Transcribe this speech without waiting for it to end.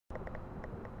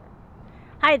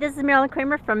Hi, this is Marilyn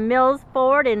Kramer from Mills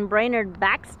Ford in Brainerd,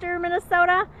 Baxter,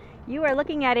 Minnesota. You are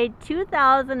looking at a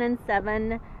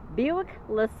 2007 Buick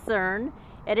Lucerne.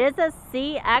 It is a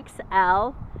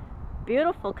CXL.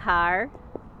 Beautiful car.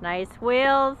 Nice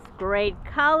wheels. Great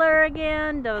color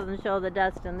again. Doesn't show the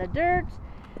dust and the dirt.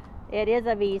 It is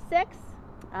a V6.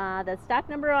 The stock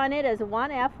number on it is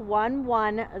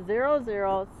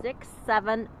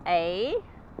 1F110067A.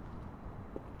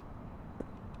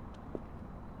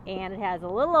 And it has a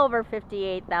little over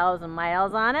 58,000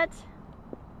 miles on it.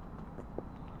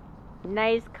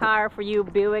 Nice car for you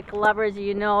Buick lovers.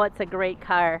 You know it's a great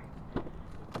car.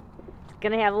 It's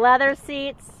going to have leather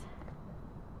seats,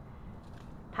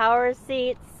 power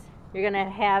seats. You're going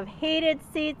to have heated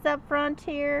seats up front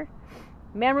here.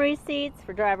 Memory seats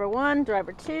for driver 1,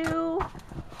 driver 2.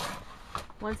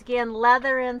 Once again,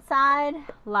 leather inside.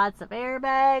 Lots of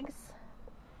airbags.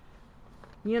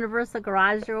 Universal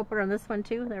garage door opener on this one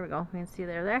too. There we go. You can see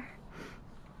there.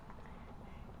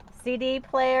 CD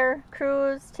player,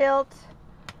 cruise, tilt,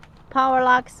 power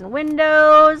locks and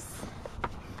windows.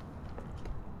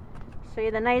 Show you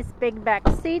the nice big back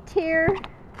seat here.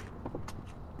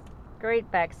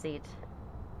 Great back seat.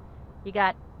 You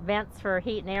got vents for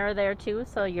heat and air there too,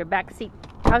 so your back seat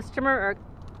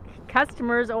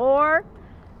customers or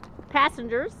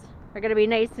passengers are going to be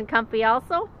nice and comfy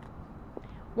also.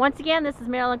 Once again, this is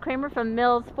Marilyn Kramer from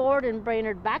Mills Ford in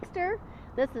Brainerd, Baxter.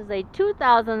 This is a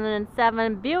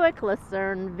 2007 Buick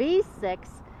Lucerne V6.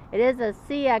 It is a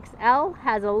CXL,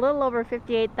 has a little over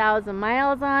 58,000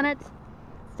 miles on it.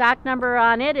 Stock number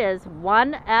on it is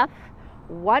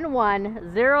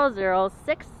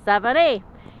 1F110067A.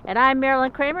 And I'm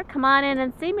Marilyn Kramer. Come on in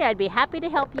and see me. I'd be happy to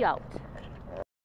help you out.